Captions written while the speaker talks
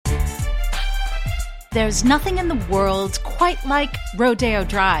There's nothing in the world quite like Rodeo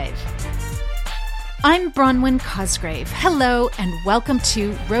Drive. I'm Bronwyn Cosgrave. Hello, and welcome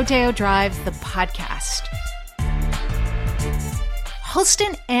to Rodeo Drive, the podcast.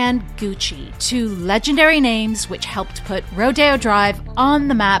 Halston and Gucci, two legendary names which helped put Rodeo Drive on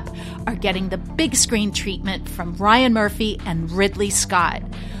the map, are getting the big screen treatment from Ryan Murphy and Ridley Scott.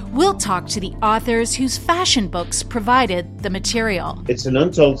 We'll talk to the authors whose fashion books provided the material. It's an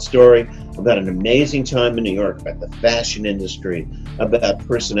untold story about an amazing time in New York, about the fashion industry, about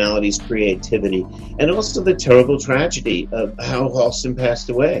personalities, creativity, and also the terrible tragedy of how Halston passed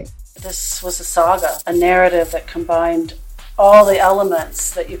away. This was a saga, a narrative that combined all the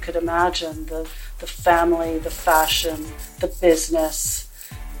elements that you could imagine, the family, the fashion, the business,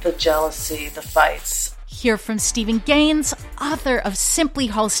 the jealousy, the fights. Hear from Stephen Gaines, author of Simply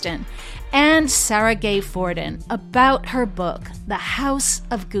Halston, and Sarah Gay Forden about her book, The House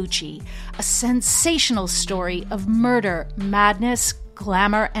of Gucci, a sensational story of murder, madness,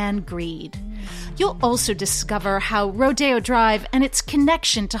 glamour, and greed. You'll also discover how Rodeo Drive and its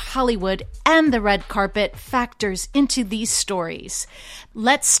connection to Hollywood and the red carpet factors into these stories.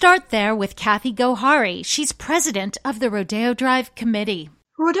 Let's start there with Kathy Gohary. She's president of the Rodeo Drive Committee.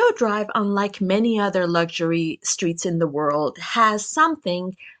 Rodeo Drive, unlike many other luxury streets in the world, has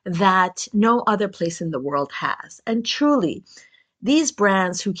something that no other place in the world has. And truly, these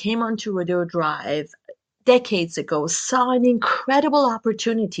brands who came onto Rodeo Drive decades ago saw an incredible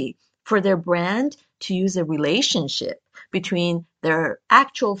opportunity for their brand to use a relationship between their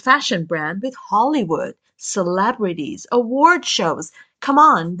actual fashion brand with Hollywood, celebrities, award shows. Come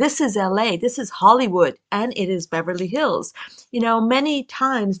on, this is LA, this is Hollywood, and it is Beverly Hills. You know, many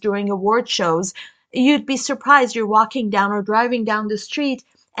times during award shows, you'd be surprised you're walking down or driving down the street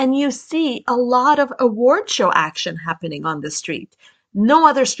and you see a lot of award show action happening on the street. No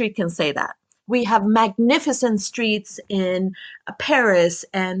other street can say that. We have magnificent streets in Paris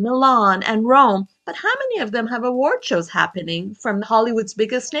and Milan and Rome, but how many of them have award shows happening from Hollywood's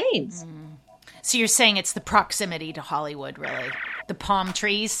biggest names? So you're saying it's the proximity to Hollywood, really? The palm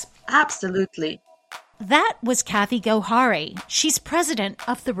trees? Absolutely. That was Kathy Gohary. She's president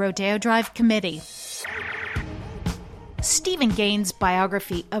of the Rodeo Drive Committee. Stephen Gaines'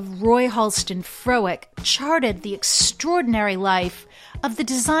 biography of Roy Halston Frowick charted the extraordinary life of the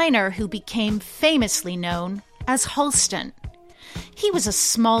designer who became famously known as Halston. He was a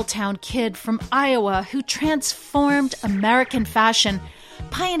small-town kid from Iowa who transformed American fashion,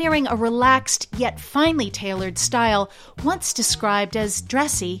 pioneering a relaxed yet finely tailored style once described as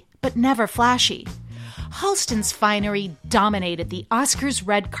dressy but never flashy. Halston's finery dominated the Oscars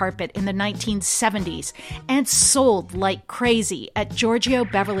red carpet in the 1970s and sold like crazy at Giorgio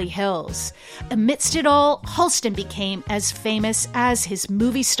Beverly Hills. Amidst it all, Halston became as famous as his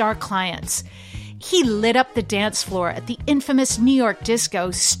movie star clients. He lit up the dance floor at the infamous New York disco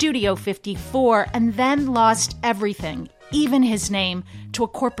Studio 54 and then lost everything, even his name, to a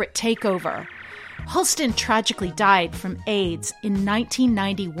corporate takeover. Halston tragically died from AIDS in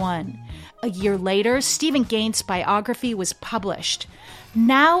 1991. A year later, Stephen Gaines' biography was published.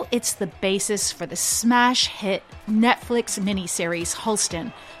 Now it's the basis for the smash hit Netflix miniseries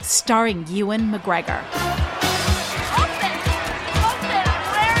Halston, starring Ewan McGregor. Halston, where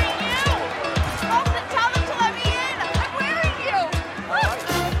are you? Halston, tell them to let me in. I'm wearing you.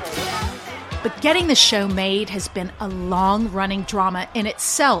 But getting the show made has been a long-running drama in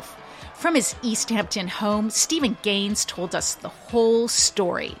itself. From his East Hampton home, Stephen Gaines told us the whole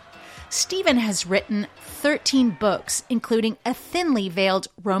story. Stephen has written 13 books, including a thinly veiled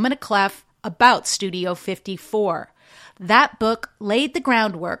Roman à clef about Studio 54. That book laid the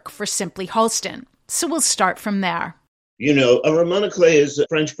groundwork for Simply Halston, so we'll start from there. You know, a roman à clef is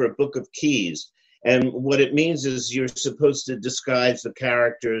French for a book of keys, and what it means is you're supposed to disguise the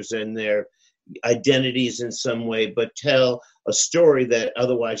characters and their identities in some way, but tell a story that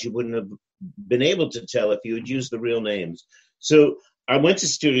otherwise you wouldn't have been able to tell if you had used the real names. So I went to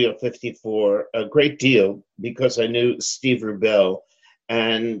Studio 54 a great deal because I knew Steve Rubell,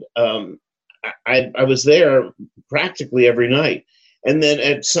 and I was there practically every night. And then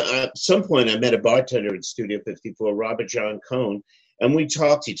at some point, I met a bartender at Studio 54, Robert John Cohn, and we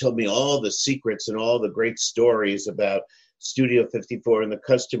talked. He told me all the secrets and all the great stories about Studio 54 and the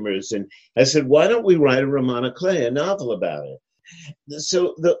customers. And I said, why don't we write a roman à clef, a novel about it?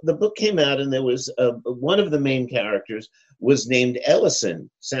 So the book came out, and there was one of the main characters was named Ellison.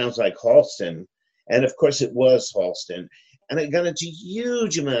 Sounds like Halston. And of course it was Halston. And I got into a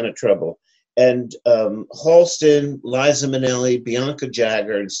huge amount of trouble. And Halston, Liza Minnelli, Bianca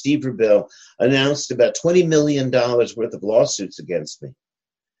Jagger, and Steve Rubell announced about $20 million worth of lawsuits against me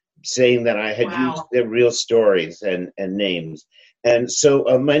saying that I had used Wow. their real stories and names. And so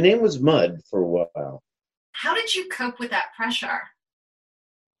my name was Mud for a while. How did you cope with that pressure?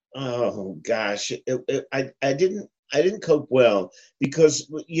 Oh gosh, I didn't cope well because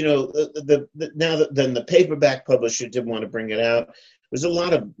now that then the paperback publisher didn't want to bring it out. There was a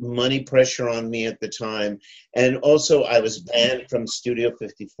lot of money pressure on me at the time, and also I was banned from Studio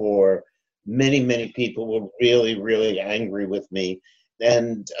 54. Many people were really angry with me,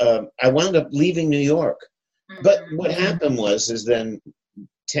 and I wound up leaving New York. But what happened is then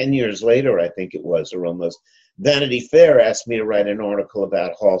 10 years later, I think it was, or almost, Vanity Fair asked me to write an article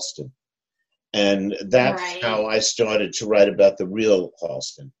about Halston. And that's Right. how I started to write about the real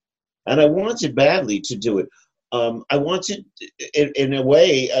Halston. And I wanted badly to do it. I wanted, in a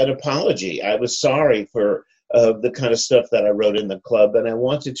way, an apology. I was sorry for the kind of stuff that I wrote in the club, and I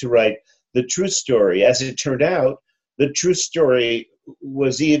wanted to write the true story. As it turned out, the true story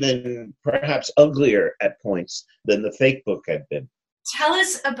was even perhaps uglier at points than the fake book had been. Tell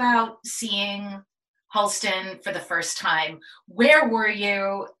us about seeing Halston for the first time. Where were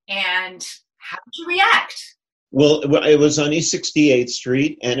you and how did you react? Well, it was on East 68th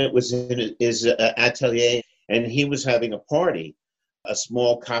Street, and it was in his atelier, and he was having a party, a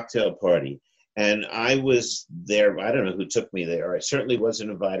small cocktail party. And I was there. I don't know who took me there. I certainly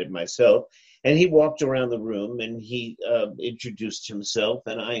wasn't invited myself. And he walked around the room, and he introduced himself,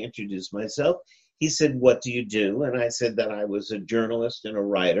 and I introduced myself. He said, "What do you do?" And I said that I was a journalist and a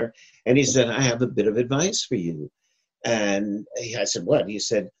writer. And he said, "I have a bit of advice for you." And I said, "What?" He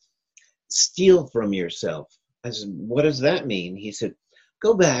said, "Steal from yourself." I said, "What does that mean?" He said,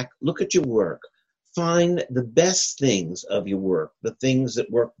 "Go back, look at your work, find the best things of your work, the things that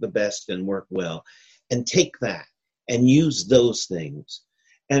work the best and work well, and take that and use those things."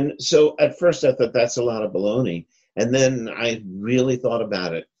 And so at first I thought that's a lot of baloney. And then I really thought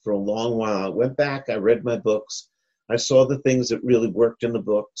about it for a long while. I went back, I read my books, I saw the things that really worked in the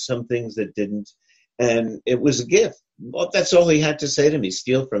book, some things that didn't. And it was a gift. Well, that's all he had to say to me: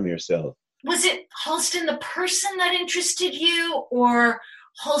 steal from yourself. Was it Halston the person that interested you, or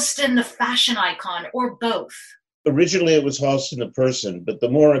Halston the fashion icon, or both? Originally it was Halston the person, but the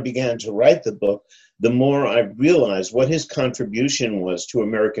more I began to write the book, the more I realized what his contribution was to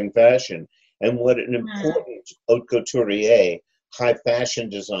American fashion and what an important haute couturier, high fashion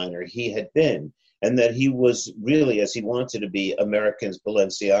designer he had been, and that he was really, as he wanted to be, America's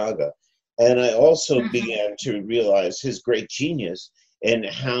Balenciaga. And I also began to realize his great genius and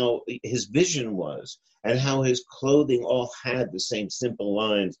how his vision was, and how his clothing all had the same simple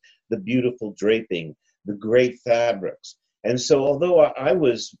lines, the beautiful draping, the great fabrics. And so although I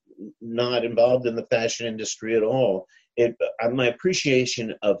was not involved in the fashion industry at all, my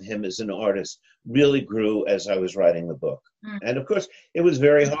appreciation of him as an artist really grew as I was writing the book. And of course, it was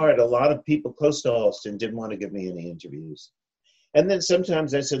very hard. A lot of people close to Halston didn't want to give me any interviews. And then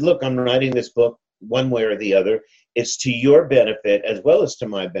sometimes I said, "Look, I'm writing this book one way or the other. It's to your benefit as well as to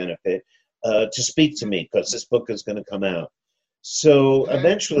my benefit to speak to me, because this book is going to come out." So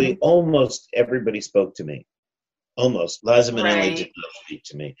eventually, almost everybody spoke to me. Almost. Liza Minnelli did not speak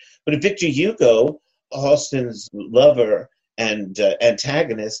to me. But Victor Hugo, Halston's lover and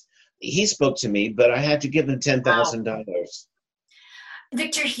antagonist, he spoke to me, but I had to give him $10,000.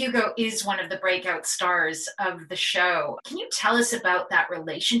 Victor Hugo is one of the breakout stars of the show. Can you tell us about that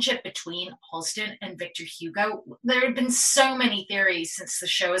relationship between Halston and Victor Hugo? There have been so many theories since the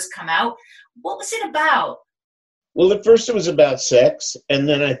show has come out. What was it about? Well, at first it was about sex, and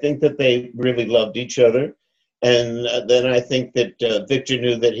then I think that they really loved each other. And then I think that Victor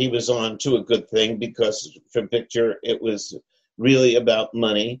knew that he was on to a good thing, because for Victor it was really about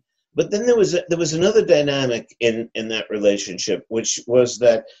money. But then there was another dynamic in that relationship, which was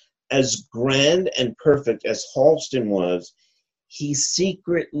that as grand and perfect as Halston was, he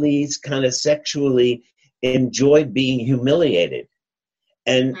secretly, kind of sexually, enjoyed being humiliated.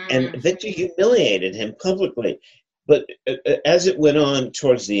 And Victor humiliated him publicly. But as it went on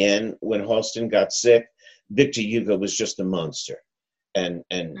towards the end, when Halston got sick, Victor Hugo was just a monster. And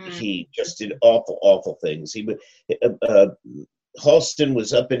he just did awful things. He would... Halston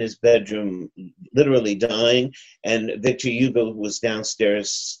was up in his bedroom, literally dying, and Victor Hugo was downstairs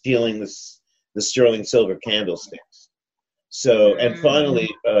stealing the sterling silver candlesticks. So, and finally,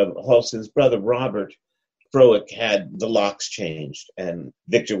 Halston's brother, Robert Froelich, had the locks changed, and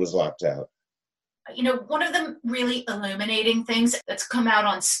Victor was locked out. You know, one of the really illuminating things that's come out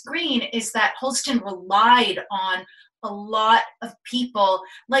on screen is that Halston relied on a lot of people,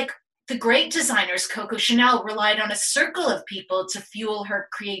 like the great designers. Coco Chanel relied on a circle of people to fuel her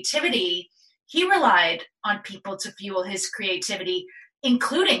creativity. He relied on people to fuel his creativity.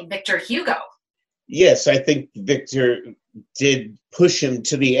 including Victor Hugo. Yes, I think Victor did push him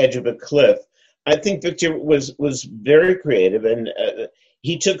to the edge of a cliff. I think Victor was very creative, and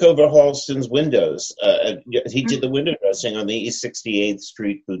he took over Halston's windows. He did the window dressing on the East 68th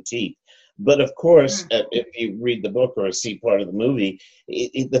Street boutique. But of course, if you read the book or see part of the movie,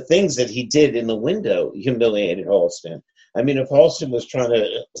 the things that he did in the window humiliated Halston. I mean, if Halston was trying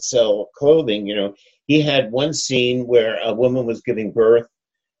to sell clothing, he had one scene where a woman was giving birth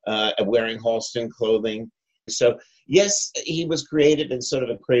wearing Halston clothing. So, yes, he was creative in sort of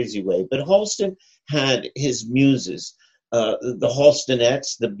a crazy way. But Halston had his muses, the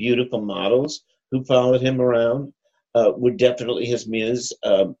Halstonettes, the beautiful models who followed him around. Were definitely his muse.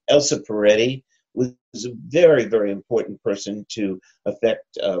 Elsa Peretti was a very, very important person to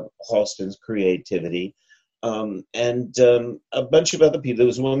affect Halston's creativity. And a bunch of other people. There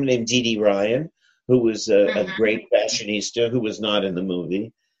was a woman named Dee Dee Ryan, who was a great fashionista who was not in the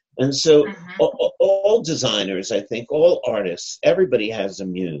movie. And so all designers, I think, all artists, everybody has a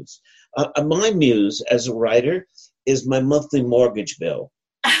muse. My muse as a writer is my monthly mortgage bill.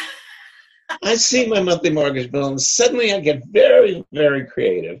 I see my monthly mortgage bill, and suddenly I get very, very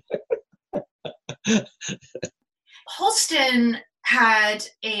creative. Halston had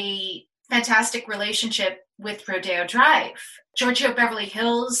a fantastic relationship with Rodeo Drive. Giorgio Beverly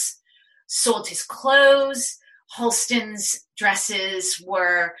Hills sold his clothes. Halston's dresses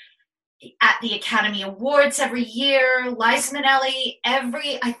were at the Academy Awards every year. Liza Minnelli,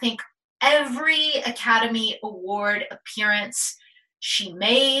 every Academy Award appearance she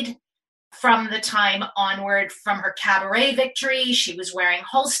made from the time onward, from her cabaret victory, she was wearing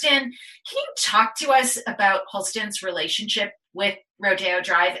Halston. Can you talk to us about Halston's relationship with Rodeo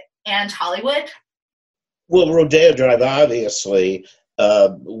Drive and Hollywood? Well, Rodeo Drive, obviously,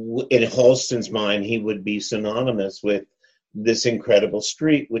 in Halston's mind, he would be synonymous with this incredible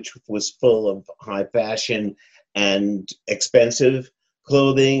street, which was full of high fashion and expensive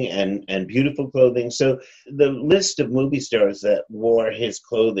clothing and beautiful clothing. So the list of movie stars that wore his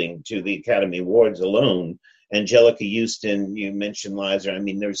clothing to the Academy Awards alone, Angelica Houston, you mentioned Liza, I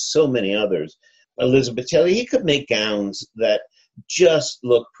mean, there's so many others. Elizabeth Taylor, he could make gowns that just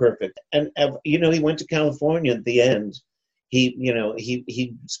look perfect. And, he went to California at the end.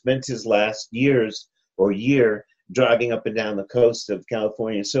 He spent his last year driving up and down the coast of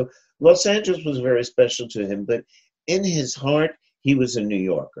California. So Los Angeles was very special to him, but in his heart, he was a New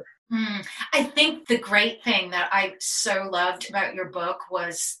Yorker. I think the great thing that I so loved about your book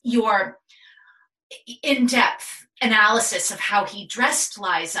was your in-depth analysis of how he dressed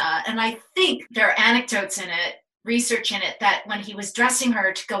Liza. And I think there are anecdotes in it, research in it, that when he was dressing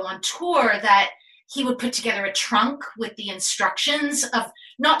her to go on tour, that he would put together a trunk with the instructions of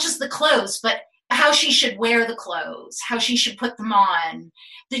not just the clothes, but how she should wear the clothes, how she should put them on,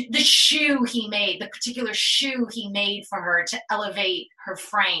 the shoe he made, the particular shoe he made for her to elevate her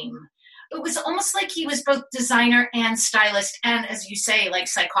frame. It was almost like he was both designer and stylist and, as you say, like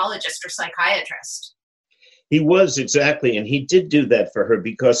psychologist or psychiatrist. He was, exactly, and he did do that for her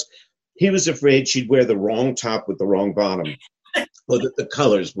because he was afraid she'd wear the wrong top with the wrong bottom, or that the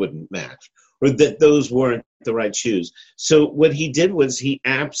colors wouldn't match, or that those weren't the right shoes. So what he did was he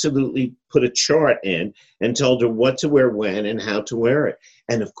absolutely put a chart in and told her what to wear when and how to wear it.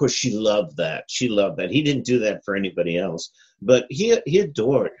 And of course, she loved that. She loved that. He didn't do that for anybody else, but he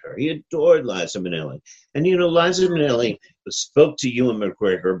adored her. He adored Liza Minnelli. And, Liza Minnelli spoke to Ewan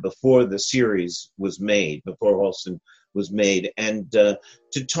McGregor before the series was made, before Halston was made, and to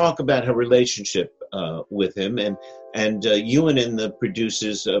talk about her relationship with him. And Ewan and the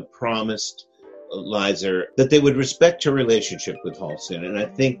producers promised Liza that they would respect her relationship with Halston, and I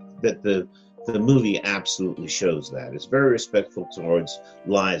think that the movie absolutely shows that. It's very respectful towards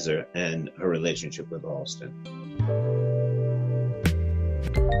Liza and her relationship with Halston.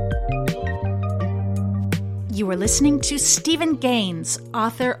 You are listening to Stephen Gaines,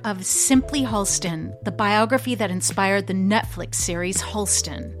 author of Simply Halston, the biography that inspired the Netflix series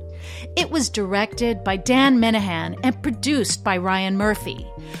Halston. It was directed by Dan Minahan and produced by Ryan Murphy.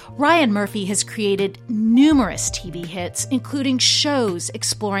 Ryan Murphy has created numerous TV hits, including shows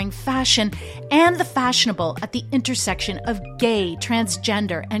exploring fashion and the fashionable at the intersection of gay,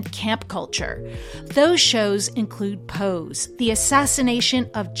 transgender, and camp culture. Those shows include Pose, The Assassination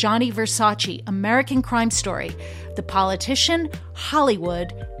of Gianni Versace, American Crime Story, The Politician,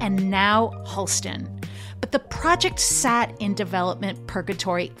 Hollywood, and now Halston. But the project sat in development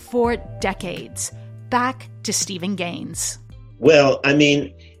purgatory for decades. Back to Stephen Gaines. Well, I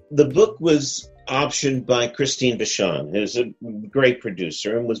mean, the book was optioned by Christine Vachon, who's a great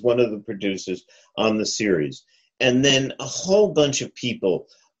producer and was one of the producers on the series. And then a whole bunch of people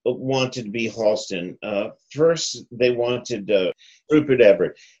wanted to be Halston. First, they wanted Rupert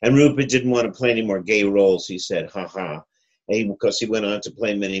Everett. And Rupert didn't want to play any more gay roles, he said, because he went on to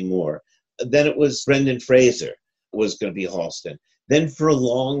play many more. Then it was Brendan Fraser was going to be Halston. Then for a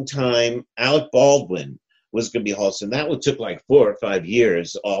long time, Alec Baldwin was going to be Halston. That one took like 4 or 5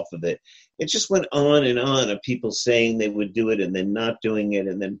 years off of it. It just went on and on of people saying they would do it and then not doing it.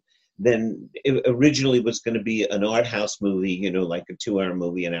 And then it originally was going to be an art house movie, like a 2-hour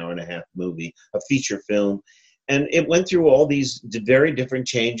movie, an hour and a half movie, a feature film. And it went through all these very different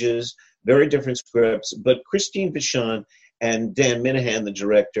changes, very different scripts. But Christine Vachon and Dan Minahan, the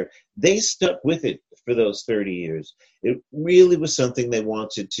director, they stuck with it for those 30 years. It really was something they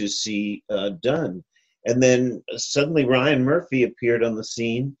wanted to see done. And then suddenly Ryan Murphy appeared on the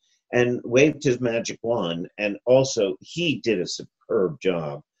scene and waved his magic wand. And also, he did a superb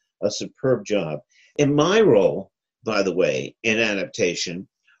job. And my role, by the way, in adaptation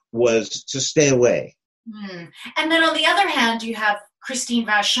was to stay away. And then on the other hand, you have Christine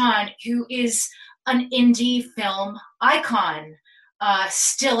Vachon, who is an indie film icon.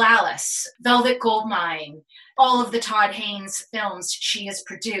 Still Alice, Velvet Goldmine, all of the Todd Haynes films she has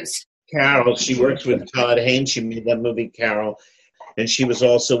produced. Carol, she works with Todd Haynes. She made that movie, Carol. And she was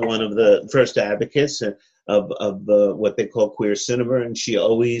also one of the first advocates of what they call queer cinema. And she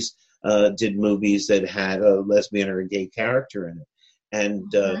always did movies that had a lesbian or a gay character in it.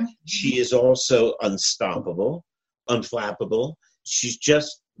 And she is also unstoppable, unflappable. She's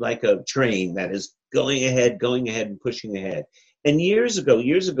just like a train that is going ahead and pushing ahead. And years ago,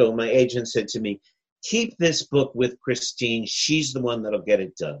 my agent said to me, keep this book with Christine. She's the one that'll get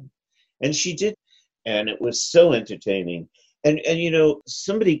it done. And she did. And it was so entertaining. And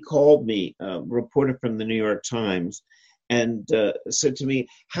somebody called me, a reporter from the New York Times, and said to me,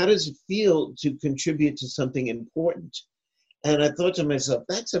 how does it feel to contribute to something important? And I thought to myself,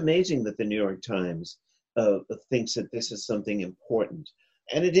 that's amazing that the New York Times thinks that this is something important.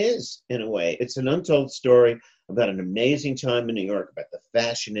 And it is, in a way. It's an untold story about an amazing time in New York, about the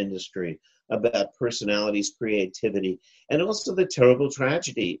fashion industry, about personalities, creativity, and also the terrible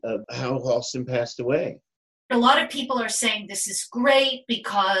tragedy of how Halston passed away. A lot of people are saying this is great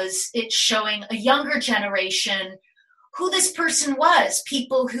because it's showing a younger generation who this person was,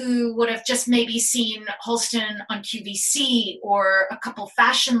 people who would have just maybe seen Halston on QVC or a couple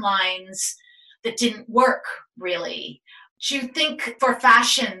fashion lines that didn't work, really. Do you think for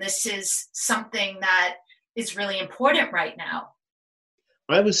fashion, this is something that is really important right now?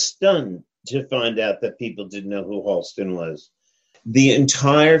 I was stunned to find out that people didn't know who Halston was. The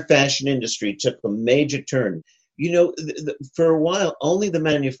entire fashion industry took a major turn. For a while, only the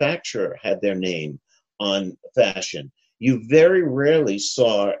manufacturer had their name on fashion. You very rarely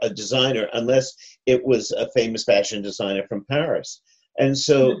saw a designer unless it was a famous fashion designer from Paris. And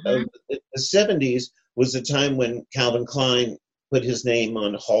so the 70s was the time when Calvin Klein put his name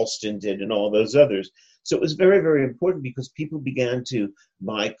on, Halston did, and all those others. So it was very, very important because people began to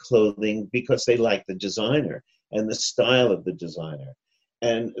buy clothing because they liked the designer and the style of the designer.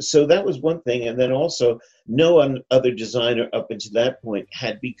 And so that was one thing. And then also, no other designer up until that point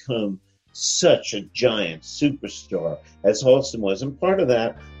had become such a giant superstar as Halston was. And part of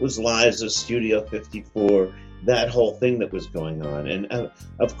that was Liza, Studio 54, that whole thing that was going on. And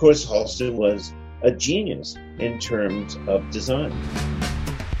of course, Halston was a genius in terms of design.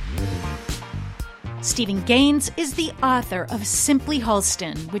 Stephen Gaines is the author of Simply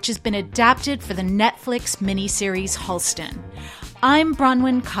Halston, which has been adapted for the Netflix miniseries Halston. I'm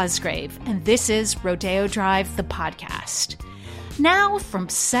Bronwyn Cosgrave, and this is Rodeo Drive, the podcast. Now, from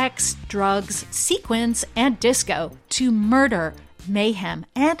sex, drugs, sequins, and disco to murder, mayhem,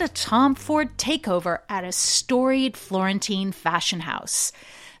 and a Tom Ford takeover at a storied Florentine fashion house,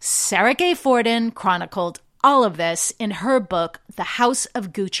 Sarah Gay Forden chronicled all of this in her book, The House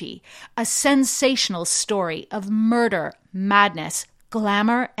of Gucci, a sensational story of murder, madness,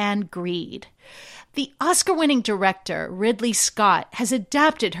 glamour, and greed. The Oscar-winning director, Ridley Scott, has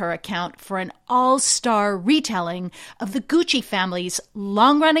adapted her account for an all-star retelling of the Gucci family's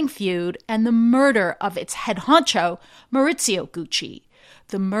long-running feud and the murder of its head honcho, Maurizio Gucci.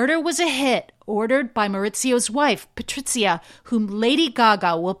 The murder was a hit, ordered by Maurizio's wife, Patrizia, whom Lady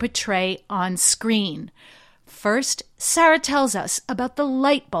Gaga will portray on screen. First, Sarah tells us about the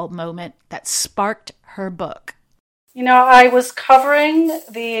light bulb moment that sparked her book. I was covering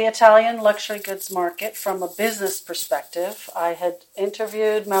the Italian luxury goods market from a business perspective. I had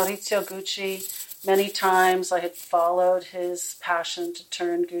interviewed Maurizio Gucci many times. I had followed his passion to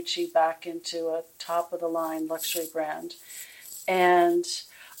turn Gucci back into a top-of-the-line luxury brand. And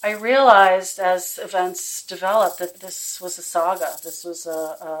I realized as events developed that this was a saga. This was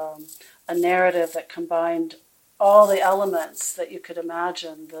a narrative that combined all the elements that you could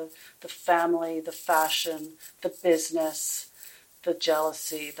imagine, the family, the fashion, the business, the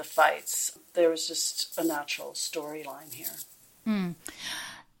jealousy, the fights. There was just a natural storyline here. Mm.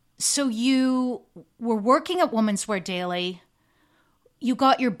 So you were working at Women's Wear Daily. You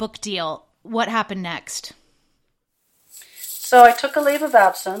got your book deal. What happened next? So I took a leave of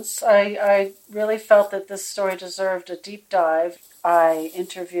absence. I really felt that this story deserved a deep dive. I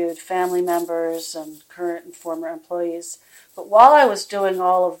interviewed family members and current and former employees. But while I was doing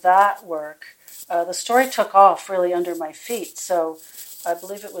all of that work, the story took off really under my feet. So I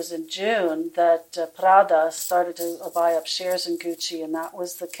believe it was in June that Prada started to buy up shares in Gucci, and that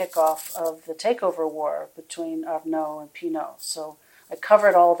was the kickoff of the takeover war between Arnault and Pinault. So I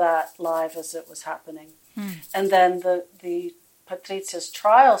covered all that live as it was happening. And then the Patrizia's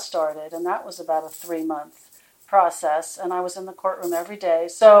trial started, and that was about a 3-month process, and I was in the courtroom every day.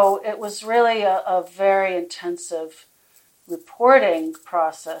 So it was really a very intensive reporting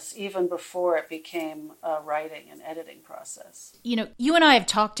process, even before it became a writing and editing process. You know, you and I have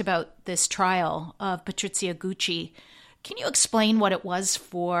talked about this trial of Patrizia Gucci. Can you explain what it was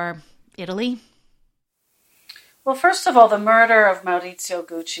for Italy? Well, first of all, the murder of Maurizio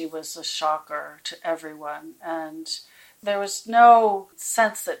Gucci was a shocker to everyone, and there was no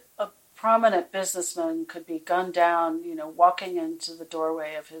sense that a prominent businessman could be gunned down, walking into the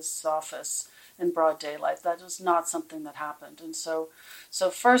doorway of his office in broad daylight. That was not something that happened. And so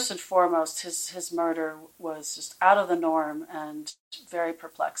first and foremost, his murder was just out of the norm and very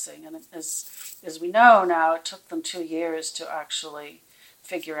perplexing. And as we know now, it took them 2 years to actually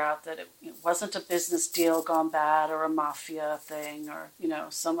figure out that it wasn't a business deal gone bad or a mafia thing or,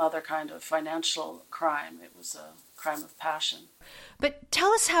 some other kind of financial crime. It was a crime of passion. But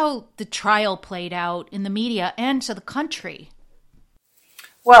tell us how the trial played out in the media and to the country.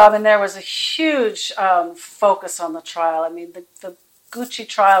 Well, there was a huge focus on the trial. The Gucci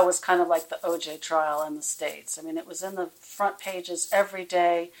trial was kind of like the OJ trial in the States. It was in the front pages every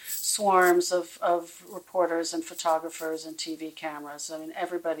day, swarms of reporters and photographers and TV cameras.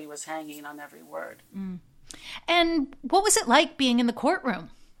 Everybody was hanging on every word. Mm. And what was it like being in the courtroom?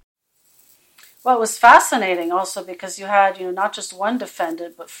 Well, it was fascinating also because you had, not just one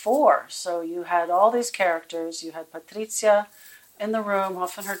defendant, but 4. So you had all these characters. You had Patrizia in the room.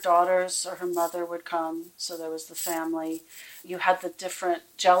 Often her daughters or her mother would come. So there was the family. You had the different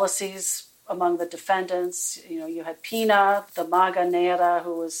jealousies among the defendants. You had Pina, the Maga Nera,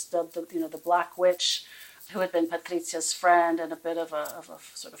 who was the Black Witch, who had been Patrizia's friend and a bit of a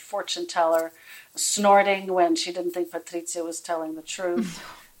sort of fortune teller, snorting when she didn't think Patrizia was telling the truth.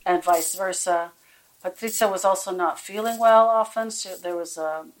 And vice versa. Patrizia was also not feeling well often, so there was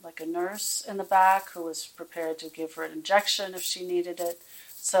a nurse in the back who was prepared to give her an injection if she needed it.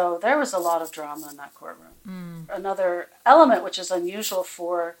 So there was a lot of drama in that courtroom. Mm. Another element which is unusual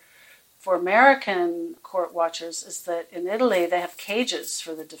for American court watchers is that in Italy they have cages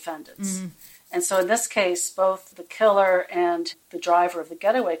for the defendants. Mm. And so in this case, both the killer and the driver of the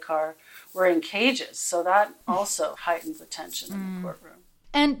getaway car were in cages. So that also heightened the tension in the courtroom.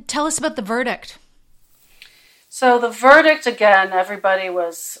 And tell us about the verdict. So the verdict, again, everybody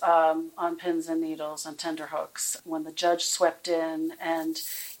was on pins and needles and tenterhooks when the judge swept in. And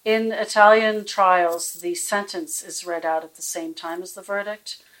in Italian trials, the sentence is read out at the same time as the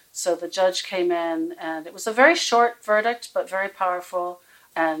verdict. So the judge came in, and it was a very short verdict, but very powerful.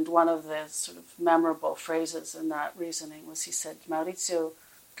 And one of the sort of memorable phrases in that reasoning was he said, Maurizio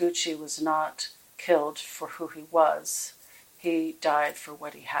Gucci was not killed for who he was. He died for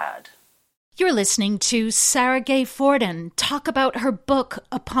what he had. You're listening to Sarah Gay Forden talk about her book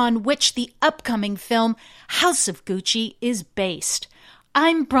upon which the upcoming film House of Gucci is based.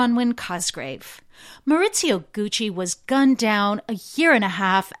 I'm Bronwyn Cosgrave. Maurizio Gucci was gunned down a year and a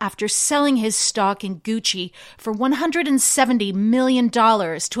half after selling his stock in Gucci for $170 million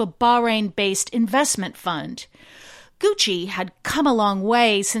to a Bahrain-based investment fund. Gucci had come a long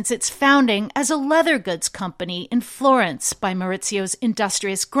way since its founding as a leather goods company in Florence by Maurizio's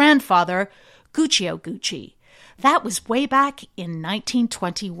industrious grandfather, Guccio Gucci. That was way back in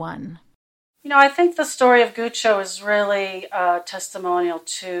 1921. I think the story of Guccio is really testimonial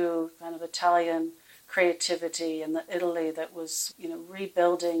to kind of Italian creativity in the Italy that was,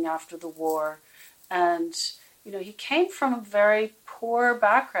 rebuilding after the war. And, he came from a very poor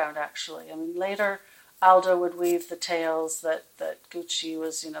background, actually. Later Aldo would weave the tales that Gucci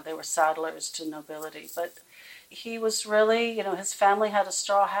was, they were saddlers to nobility. But he was really, his family had a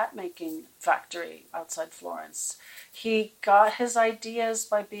straw hat making factory outside Florence. He got his ideas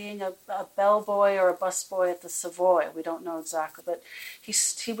by being a bellboy or a busboy at the Savoy. We don't know exactly, but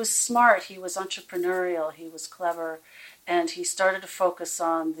he was smart, he was entrepreneurial, he was clever, and he started to focus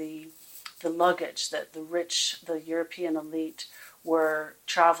on the luggage that the European elite were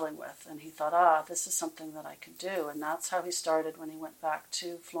traveling with. And he thought, this is something that I can do. And that's how he started when he went back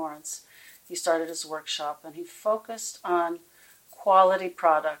to Florence. He started his workshop, and he focused on quality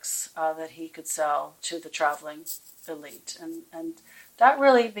products that he could sell to the traveling elite. And that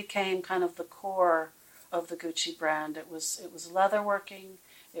really became kind of the core of the Gucci brand. It was leatherworking,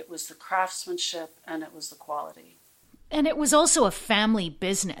 it was the craftsmanship, and it was the quality. And it was also a family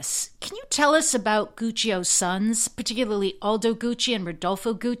business. Can you tell us about Guccio's sons, particularly Aldo Gucci and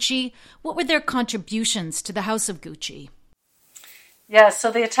Rodolfo Gucci? What were their contributions to the House of Gucci? Yes,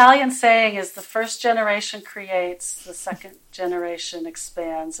 so the Italian saying is the first generation creates, the second generation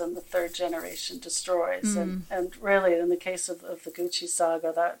expands, and the third generation destroys. And really, in the case of the Gucci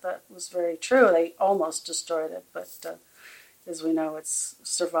saga, that was very true. They almost destroyed it, but as we know, it's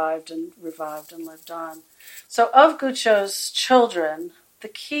survived and revived and lived on. So of Guccio's children, the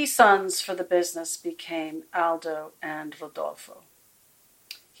key sons for the business became Aldo and Rodolfo.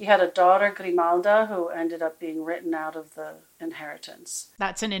 He had a daughter, Grimalda, who ended up being written out of the inheritance.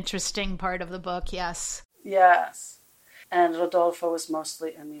 That's an interesting part of the book, yes. Yes. And Rodolfo was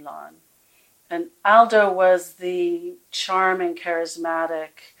mostly in Milan. And Aldo was the charming,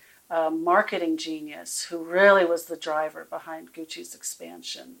 charismatic marketing genius who really was the driver behind Gucci's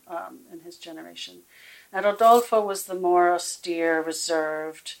expansion in his generation. And Rodolfo was the more austere,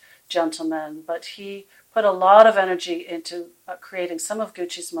 reserved gentleman, but he put a lot of energy into creating some of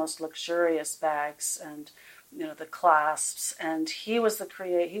Gucci's most luxurious bags and the clasps. And he was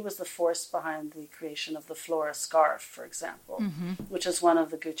the force behind the creation of the Flora scarf, for example, which is one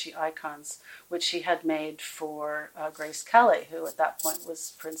of the Gucci icons, which he had made for Grace Kelly, who at that point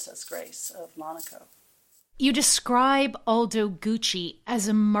was Princess Grace of Monaco. You describe Aldo Gucci as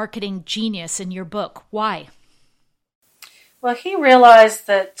a marketing genius in your book. Why? Well, he realized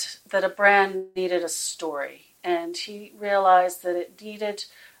that a brand needed a story, and he realized that it needed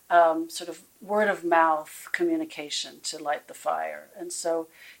sort of word-of-mouth communication to light the fire. And so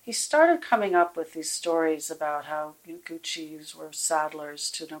he started coming up with these stories about how Gucci's were saddlers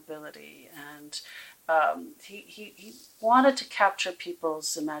to nobility, and he wanted to capture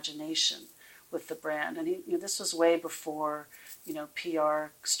people's imagination with the brand. And this was way before PR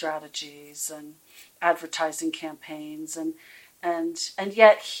strategies and advertising campaigns, and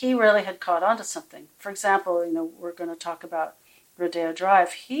yet he really had caught on to something. For example, we're going to talk about Rodeo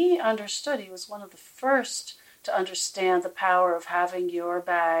Drive. He understood, he was one of the first to understand the power of having your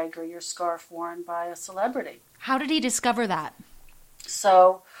bag or your scarf worn by a celebrity. How did he discover that?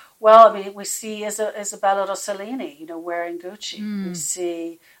 So, we see Isabella Rossellini, wearing Gucci. We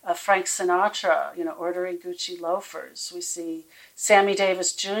see Frank Sinatra, ordering Gucci loafers. We see Sammy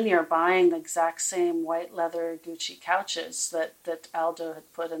Davis Jr. buying the exact same white leather Gucci couches that Aldo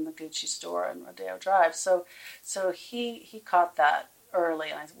had put in the Gucci store on Rodeo Drive. So he caught that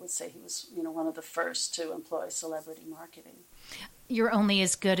early, and I would say he was, one of the first to employ celebrity marketing. You're only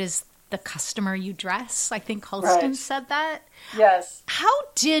as good as the customer you dress. I think Halston said that. Yes. How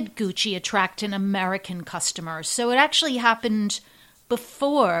did Gucci attract an American customer? So it actually happened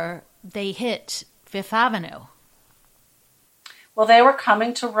before they hit Fifth Avenue. Well, they were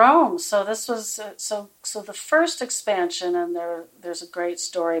coming to Rome. So this was so the first expansion, and there's a great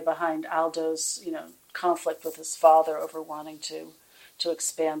story behind Aldo's conflict with his father over wanting to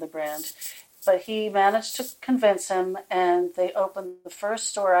expand the brand. But he managed to convince him, and they opened the first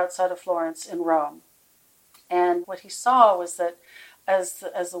store outside of Florence in Rome. And what he saw was that as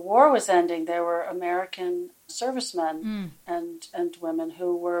the war was ending, there were American servicemen and women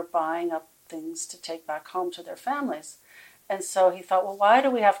who were buying up things to take back home to their families. And so he thought, well, why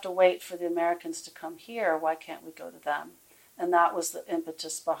do we have to wait for the Americans to come here? Why can't we go to them? And that was the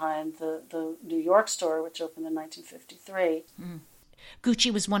impetus behind the New York store, which opened in 1953.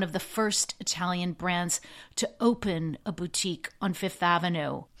 Gucci was one of the first Italian brands to open a boutique on Fifth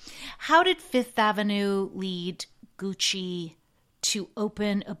Avenue. How did Fifth Avenue lead Gucci to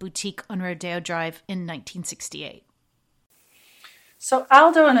open a boutique on Rodeo Drive in 1968? So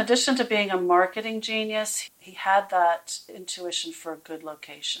Aldo, in addition to being a marketing genius, he had that intuition for a good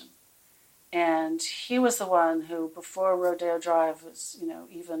location. And he was the one who, before Rodeo Drive was,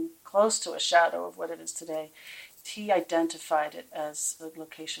 even close to a shadow of what it is today, he identified it as a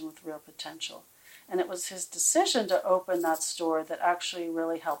location with real potential. And it was his decision to open that store that actually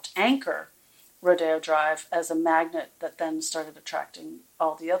really helped anchor Rodeo Drive as a magnet that then started attracting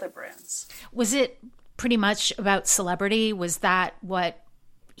all the other brands. Was it pretty much about celebrity? Was that what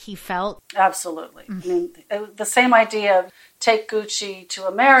he felt? Absolutely. I mean, the same idea of take Gucci to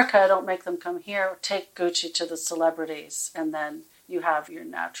America, don't make them come here, take Gucci to the celebrities, and then you have your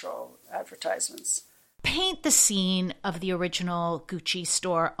natural advertisements. Paint the scene of the original Gucci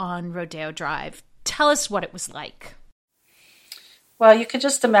store on Rodeo Drive. Tell us what it was like. Well, you could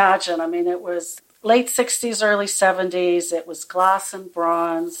just imagine. I mean, it was late 60s, early 70s. It was glass and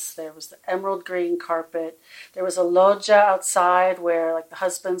bronze. There was the emerald green carpet. There was a loggia outside where like the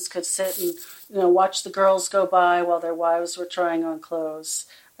husbands could sit and, watch the girls go by while their wives were trying on clothes.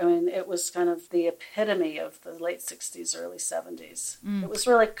 I mean, it was kind of the epitome of the late 60s, early 70s. It was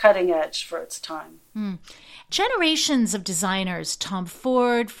really cutting edge for its time. Generations of designers, Tom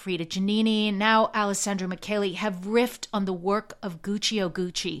Ford, Frida Giannini, now Alessandro Michele, have riffed on the work of Guccio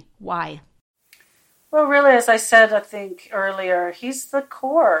Gucci. Why? Well, really, as I said, I think earlier, he's the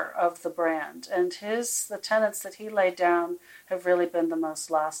core of the brand, and the tenets that he laid down have really been the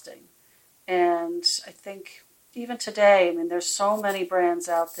most lasting. And I think even today, I mean, there's so many brands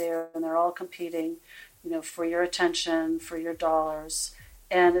out there, and they're all competing, for your attention, for your dollars.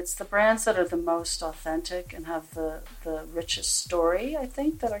 And it's the brands that are the most authentic and have the richest story, I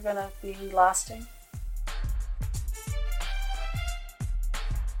think, that are going to be lasting.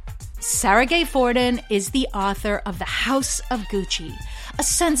 Sarah Gay Forden is the author of The House of Gucci, a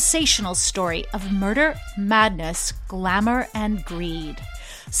sensational story of murder, madness, glamour, and greed.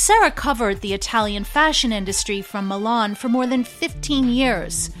 Sarah covered the Italian fashion industry from Milan for more than 15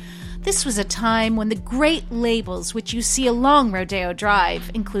 years. This was a time when the great labels which you see along Rodeo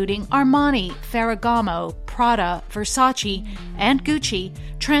Drive, including Armani, Ferragamo, Prada, Versace, and Gucci,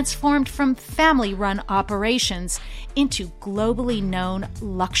 transformed from family-run operations into globally known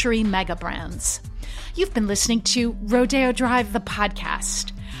luxury mega brands. You've been listening to Rodeo Drive, the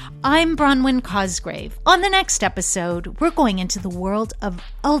podcast. I'm Bronwyn Cosgrave. On the next episode, we're going into the world of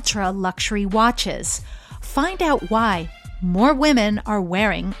ultra-luxury watches. Find out why more women are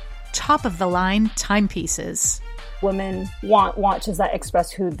wearing top-of-the-line timepieces. Women want watches that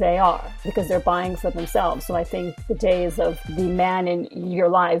express who they are because they're buying for themselves. So I think the days of the man in your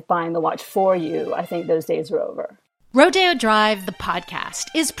life buying the watch for you, I think those days are over. Rodeo Drive, the podcast,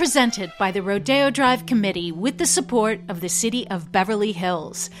 is presented by the Rodeo Drive Committee with the support of the City of Beverly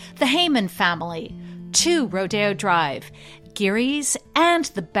Hills, the Heyman family, 2 Rodeo Drive, Geary's, and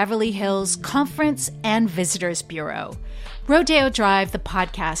the Beverly Hills Conference and Visitors Bureau. Rodeo Drive, the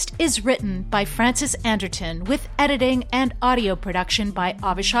podcast, is written by Francis Anderton with editing and audio production by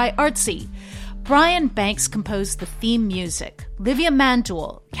Avishai Artsy. Brian Banks composed the theme music. Livia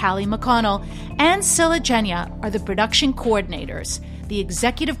Mandul, Callie McConnell, and Scylla Genya are the production coordinators. The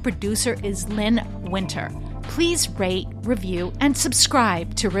executive producer is Lynn Winter. Please rate, review, and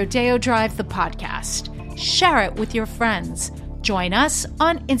subscribe to Rodeo Drive, the podcast. Share it with your friends. Join us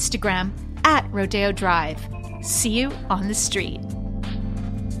on Instagram @Rodeo Drive. See you on the street.